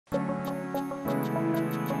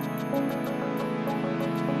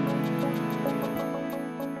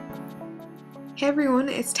Hey everyone,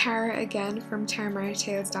 it's Tara again from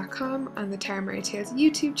TaraMarzuki.com and the Tara Marzuki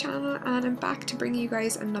YouTube channel, and I'm back to bring you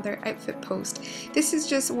guys another outfit post. This is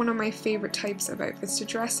just one of my favourite types of outfits to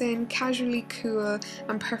dress in, casually cool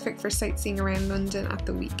and perfect for sightseeing around London at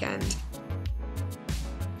the weekend.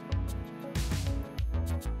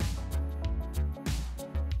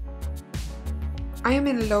 I am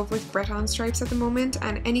in love with Breton stripes at the moment,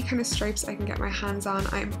 and any kind of stripes I can get my hands on,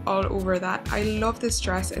 I'm all over that. I love this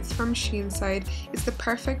dress. It's from Sheenside. It's the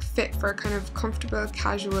perfect fit for a kind of comfortable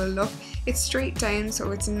casual look. It's straight down,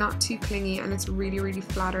 so it's not too clingy, and it's really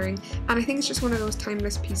flattering, and I think it's just one of those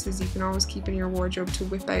timeless pieces you can always keep in your wardrobe to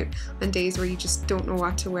whip out on days where you just don't know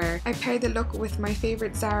what to wear. I paired the look with my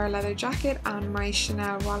favourite Zara leather jacket and my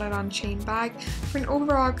Chanel wallet on chain bag for an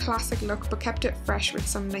overall classic look, but kept it fresh with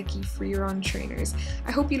some Nike free run trainers.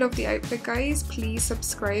 I hope you love the outfit, guys. Please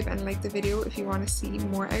subscribe and like the video if you want to see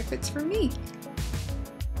more outfits from me.